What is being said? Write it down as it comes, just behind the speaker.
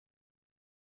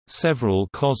Several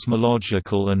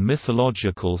cosmological and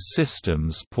mythological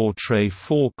systems portray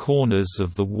four corners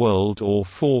of the world or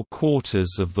four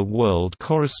quarters of the world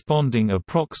corresponding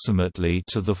approximately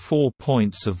to the 4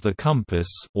 points of the compass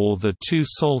or the 2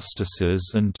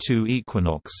 solstices and 2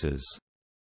 equinoxes.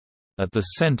 At the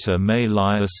center may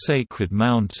lie a sacred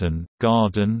mountain,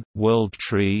 garden, world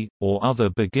tree, or other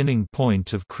beginning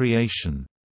point of creation.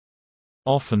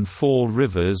 Often 4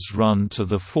 rivers run to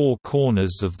the 4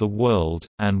 corners of the world,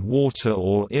 and water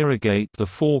or irrigate the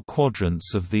 4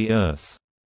 quadrants of the earth.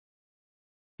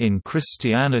 In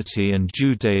Christianity and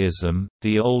Judaism,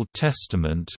 the Old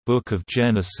Testament Book of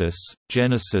Genesis,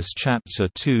 Genesis chapter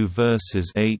 2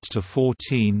 verses 8 to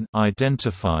 14,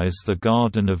 identifies the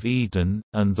Garden of Eden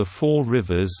and the 4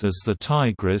 rivers as the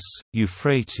Tigris,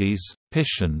 Euphrates,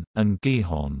 Pishon, and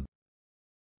Gihon.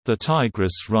 The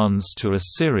Tigris runs to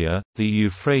Assyria, the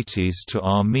Euphrates to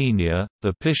Armenia,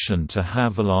 the Pishon to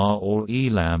Havilah or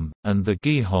Elam, and the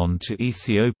Gihon to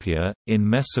Ethiopia. In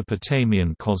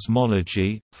Mesopotamian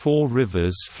cosmology, 4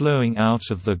 rivers flowing out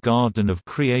of the Garden of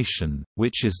Creation,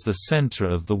 which is the center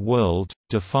of the world,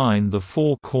 define the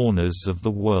 4 corners of the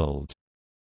world.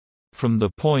 From the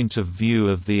point of view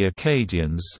of the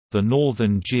Akkadians, the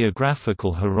northern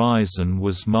geographical horizon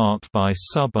was marked by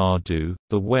Subardu,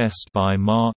 the west by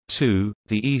Ma-2,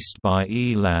 the east by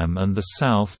Elam and the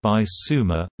south by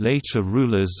Sumer. Later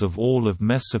rulers of all of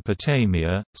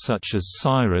Mesopotamia, such as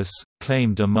Cyrus,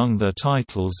 claimed among their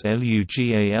titles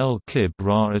Lugal Kib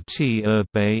Ra-At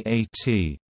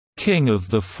Ur-Bay-At, King of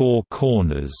the Four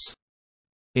Corners.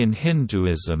 In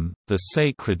Hinduism, the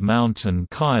sacred mountain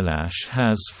Kailash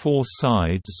has 4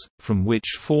 sides, from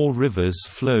which 4 rivers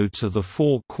flow to the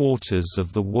 4 quarters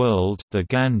of the world, the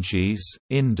Ganges,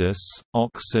 Indus,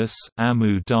 Oxus,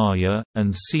 Amu Darya,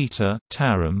 and Sita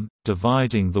Tarim,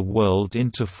 dividing the world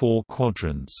into 4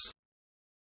 quadrants.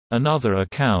 Another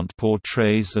account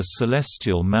portrays a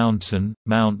celestial mountain,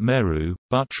 Mount Meru,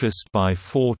 buttressed by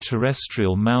 4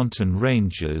 terrestrial mountain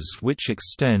ranges which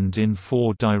extend in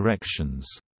 4 directions.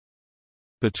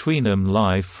 Between them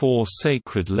lie 4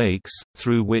 sacred lakes,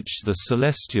 through which the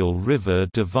celestial river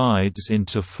divides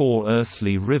into 4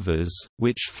 earthly rivers,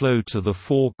 which flow to the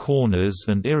 4 corners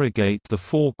and irrigate the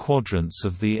 4 quadrants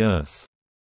of the earth.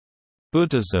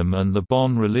 Buddhism and the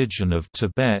Bon religion of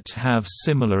Tibet have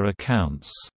similar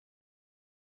accounts.